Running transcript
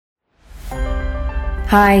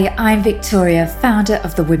Hi, I'm Victoria, founder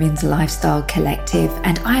of the Women's Lifestyle Collective,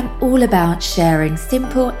 and I'm all about sharing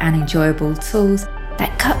simple and enjoyable tools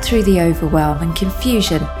that cut through the overwhelm and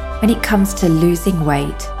confusion when it comes to losing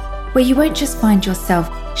weight, where you won't just find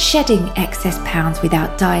yourself shedding excess pounds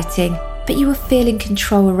without dieting, but you will feel in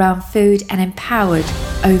control around food and empowered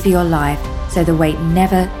over your life so the weight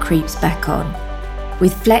never creeps back on.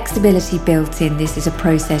 With flexibility built in, this is a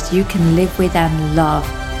process you can live with and love,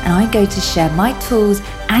 and I'm going to share my tools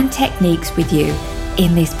and techniques with you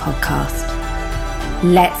in this podcast.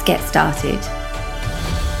 Let's get started.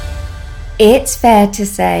 It's fair to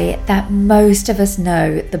say that most of us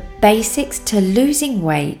know the basics to losing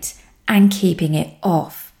weight and keeping it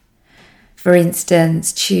off. For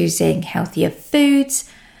instance, choosing healthier foods,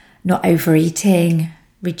 not overeating,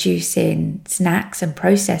 reducing snacks and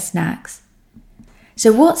processed snacks.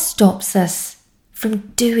 So what stops us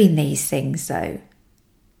from doing these things though?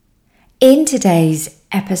 In today's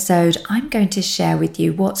episode, I'm going to share with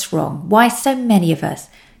you what's wrong, why so many of us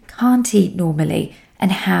can't eat normally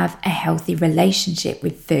and have a healthy relationship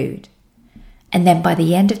with food. And then by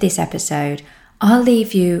the end of this episode, I'll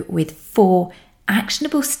leave you with 4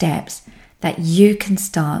 actionable steps that you can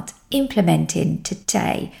start implementing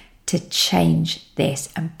today to change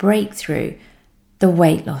this and break through the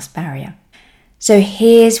weight loss barrier. So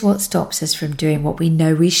here's what stops us from doing what we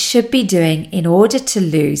know we should be doing in order to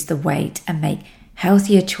lose the weight and make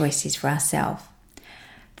healthier choices for ourselves.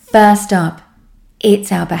 First up,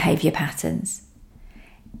 it's our behavior patterns.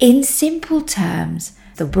 In simple terms,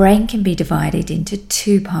 the brain can be divided into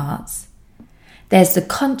 2 parts. There's the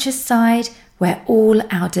conscious side where all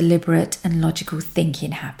our deliberate and logical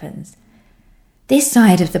thinking happens. This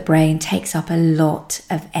side of the brain takes up a lot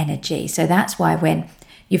of energy. So that's why when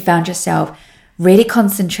you found yourself really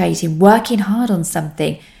concentrating, working hard on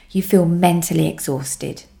something, you feel mentally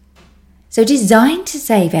exhausted. So designed to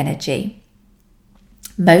save energy,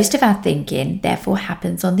 most of our thinking therefore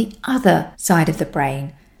happens on the other side of the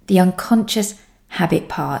brain, the unconscious habit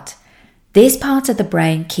part. This part of the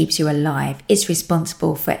brain keeps you alive. It's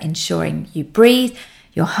responsible for ensuring you breathe,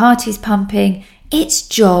 your heart is pumping. Its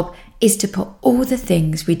job is to put all the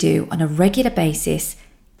things we do on a regular basis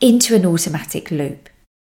into an automatic loop.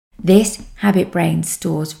 This habit brain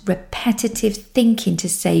stores repetitive thinking to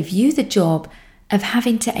save you the job of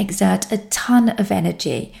having to exert a ton of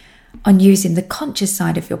energy on using the conscious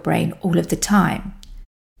side of your brain all of the time.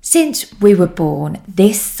 Since we were born,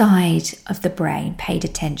 this side of the brain paid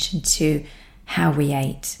attention to how we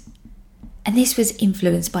ate. And this was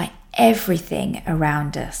influenced by everything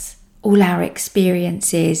around us, all our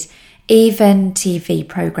experiences, even TV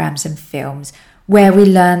programs and films, where we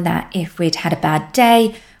learned that if we'd had a bad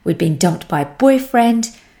day, we'd been dumped by a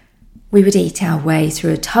boyfriend, we would eat our way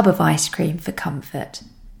through a tub of ice cream for comfort.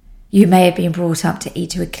 You may have been brought up to eat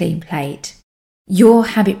to a clean plate. Your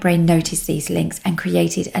habit brain noticed these links and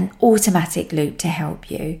created an automatic loop to help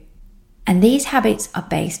you. And these habits are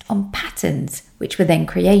based on patterns which were then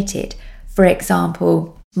created. For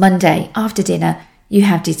example, Monday after dinner, you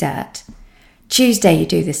have dessert. Tuesday, you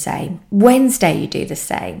do the same. Wednesday, you do the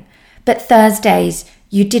same. But Thursdays,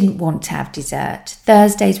 you didn't want to have dessert.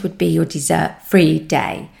 Thursdays would be your dessert-free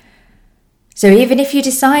day. So even if you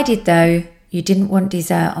decided, though, you didn't want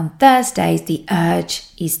dessert on Thursdays, the urge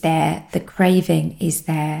is there, the craving is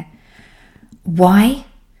there. Why?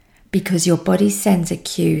 Because your body sends a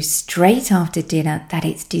cue straight after dinner that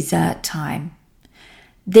it's dessert time.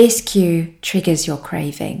 This cue triggers your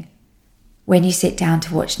craving. When you sit down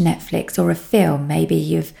to watch Netflix or a film, maybe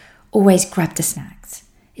you've always grabbed the snacks.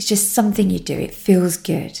 It's just something you do, it feels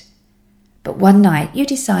good. But one night you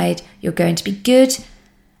decide you're going to be good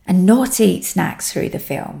and not eat snacks through the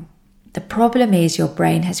film. The problem is your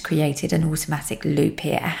brain has created an automatic loop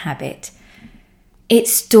here, a habit. It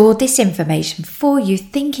stored this information for you,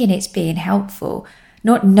 thinking it's being helpful,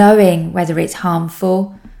 not knowing whether it's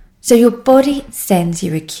harmful. So your body sends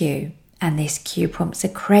you a cue, and this cue prompts a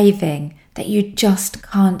craving that you just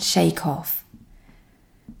can't shake off.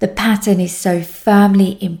 The pattern is so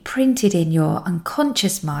firmly imprinted in your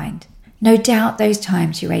unconscious mind. No doubt those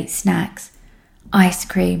times you ate snacks, ice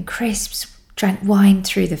cream, crisps, drank wine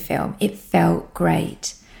through the film, it felt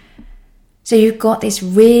great. So you've got this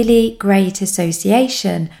really great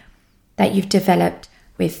association that you've developed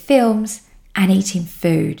with films and eating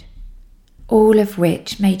food, all of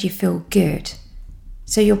which made you feel good.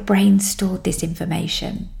 So your brain stored this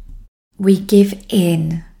information. We give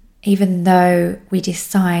in. Even though we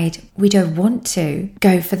decide we don't want to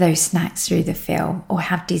go for those snacks through the film or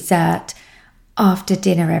have dessert after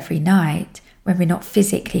dinner every night when we're not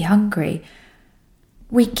physically hungry,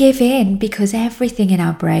 We give in because everything in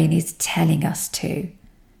our brain is telling us to.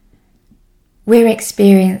 We're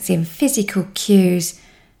experiencing physical cues,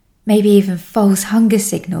 maybe even false hunger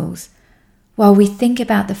signals, while we think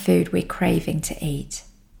about the food we're craving to eat.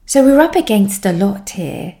 So we're up against a lot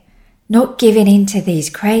here. Not giving in to these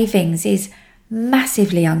cravings is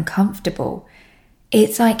massively uncomfortable.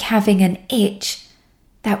 It's like having an itch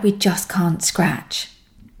that we just can't scratch.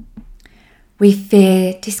 We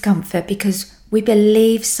fear discomfort because we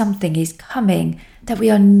believe something is coming that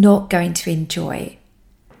we are not going to enjoy,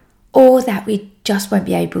 or that we just won't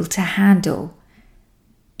be able to handle.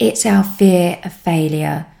 It's our fear of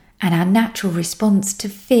failure, and our natural response to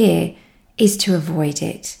fear is to avoid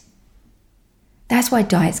it. That's why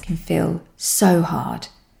diets can feel so hard.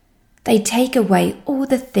 They take away all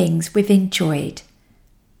the things we've enjoyed,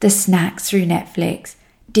 the snacks through Netflix,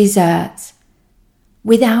 desserts,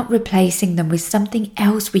 without replacing them with something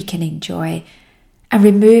else we can enjoy, and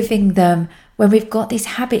removing them when we've got this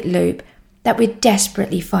habit loop that we're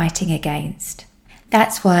desperately fighting against.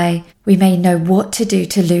 That's why we may know what to do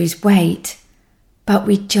to lose weight, but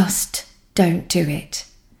we just don't do it.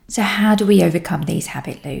 So how do we overcome these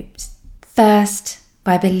habit loops? First,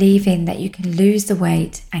 by believing that you can lose the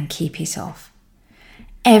weight and keep it off.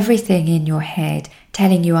 Everything in your head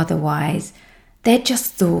telling you otherwise, they're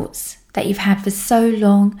just thoughts that you've had for so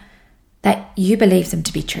long that you believe them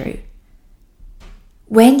to be true.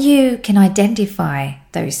 When you can identify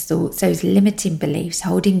those thoughts, those limiting beliefs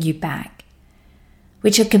holding you back,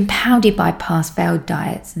 which are compounded by past failed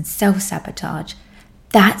diets and self-sabotage,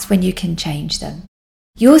 that's when you can change them.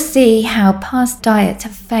 You'll see how past diets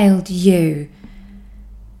have failed you.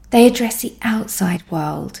 They address the outside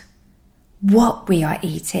world, what we are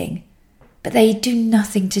eating, but they do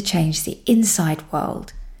nothing to change the inside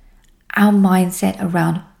world, our mindset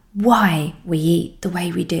around why we eat the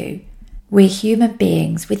way we do. We're human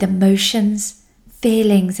beings with emotions,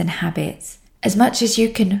 feelings and habits. As much as you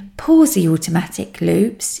can pause the automatic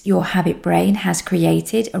loops your habit brain has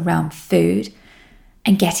created around food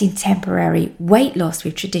and getting temporary weight loss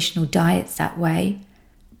with traditional diets that way,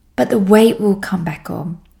 but the weight will come back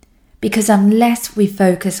on, because unless we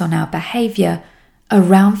focus on our behavior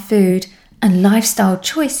around food and lifestyle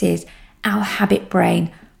choices, our habit brain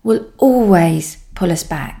will always pull us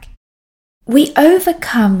back. We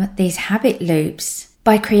overcome these habit loops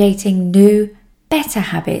by creating new, better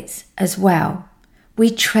habits as well. We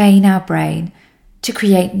train our brain to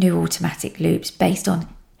create new automatic loops based on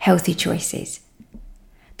healthy choices.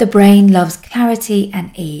 The brain loves clarity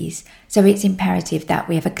and ease, so it's imperative that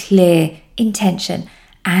we have a clear intention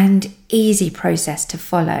and easy process to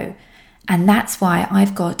follow. And that's why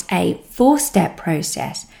I've got a 4-step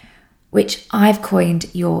process, which I've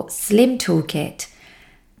coined your Slim Toolkit,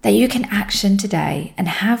 that you can action today and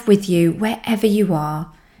have with you wherever you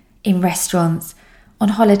are, in restaurants, on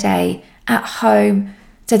holiday, at home,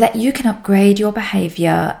 so that you can upgrade your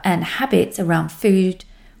behavior and habits around food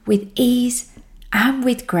with ease and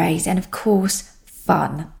with grace and, of course,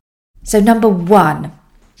 fun. So number 1,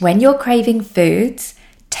 when you're craving foods,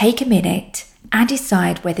 take a minute and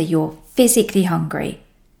decide whether you're physically hungry.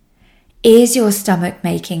 Is your stomach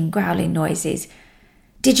making growling noises?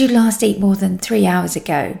 Did you last eat more than 3 hours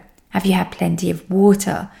ago? Have you had plenty of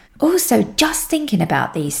water? Also, just thinking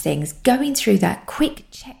about these things, going through that quick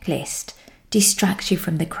checklist distracts you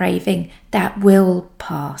from the craving that will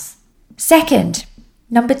pass. Second,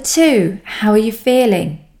 number 2, how are you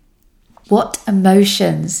feeling? What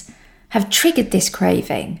emotions have triggered this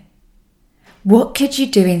craving? What could you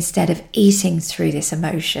do instead of eating through this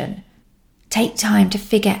emotion? Take time to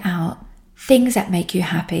figure out things that make you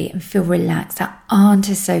happy and feel relaxed that aren't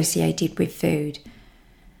associated with food.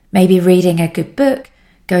 Maybe reading a good book,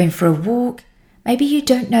 going for a walk. Maybe you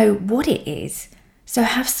don't know what it is. So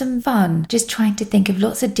have some fun just trying to think of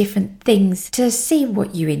lots of different things to see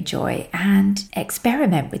what you enjoy and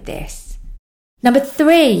experiment with this. Number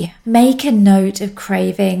 3, make a note of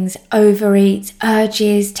cravings, overeats,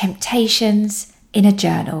 urges, temptations in a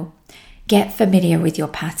journal. Get familiar with your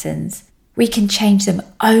patterns. We can change them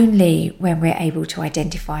only when we're able to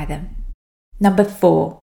identify them. Number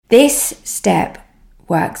 4, this step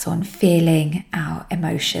works on feeling our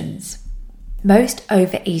emotions. Most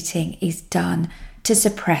overeating is done to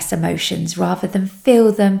suppress emotions rather than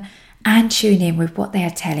feel them and tune in with what they are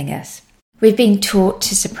telling us. We've been taught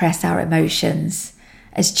to suppress our emotions.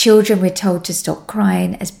 As children, we're told to stop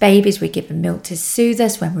crying. As babies, we're given milk to soothe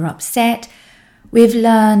us when we're upset. We've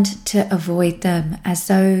learned to avoid them as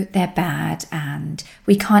though they're bad and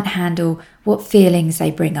we can't handle what feelings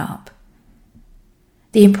they bring up.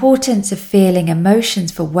 The importance of feeling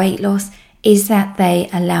emotions for weight loss is that they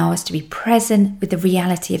allow us to be present with the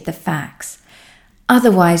reality of the facts.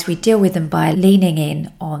 Otherwise, we deal with them by leaning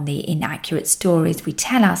in on the inaccurate stories we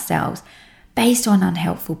tell ourselves based on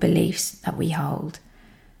unhelpful beliefs that we hold.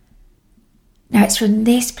 Now, it's from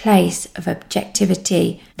this place of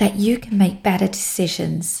objectivity that you can make better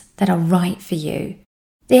decisions that are right for you.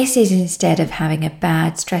 This is instead of having a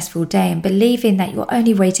bad, stressful day and believing that your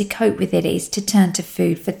only way to cope with it is to turn to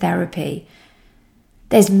food for therapy.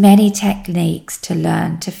 There's many techniques to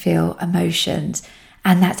learn to feel emotions,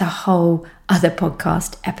 and that's a whole other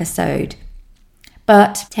podcast episode.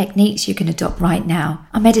 But techniques you can adopt right now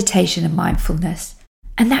are meditation and mindfulness.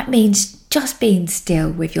 And that means just being still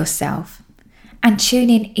with yourself and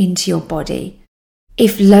tuning into your body.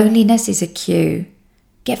 If loneliness is a cue,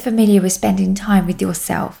 get familiar with spending time with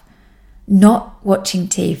yourself, not watching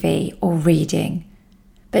TV or reading,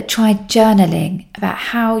 but try journaling about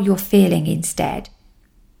how you're feeling instead.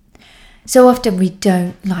 So often we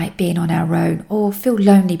don't like being on our own or feel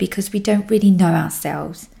lonely because we don't really know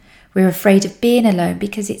ourselves. We're afraid of being alone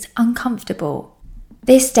because it's uncomfortable.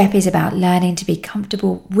 This step is about learning to be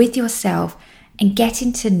comfortable with yourself and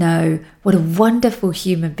getting to know what a wonderful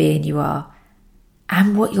human being you are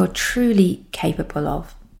and what you're truly capable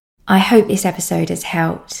of. I hope this episode has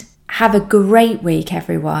helped. Have a great week,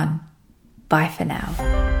 everyone. Bye for now.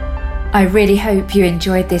 I really hope you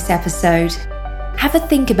enjoyed this episode. Have a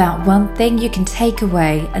think about one thing you can take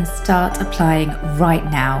away and start applying right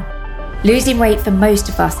now. Losing weight for most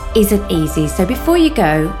of us isn't easy, so before you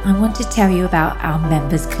go, I want to tell you about our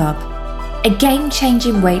Members Club, a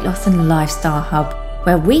game-changing weight loss and lifestyle hub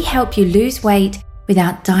where we help you lose weight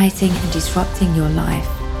without dieting and disrupting your life.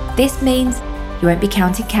 This means you won't be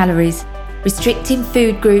counting calories, restricting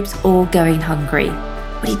food groups, or going hungry.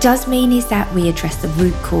 What it does mean is that we address the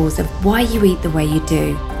root cause of why you eat the way you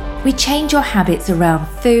do. We change your habits around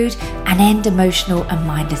food and end emotional and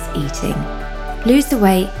mindless eating. Lose the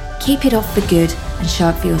weight, keep it off for good, and show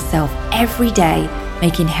up for yourself every day,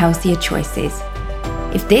 making healthier choices.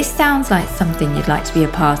 If this sounds like something you'd like to be a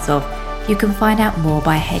part of, you can find out more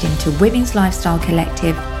by heading to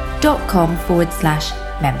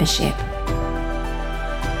womenslifestylecollective.com/membership.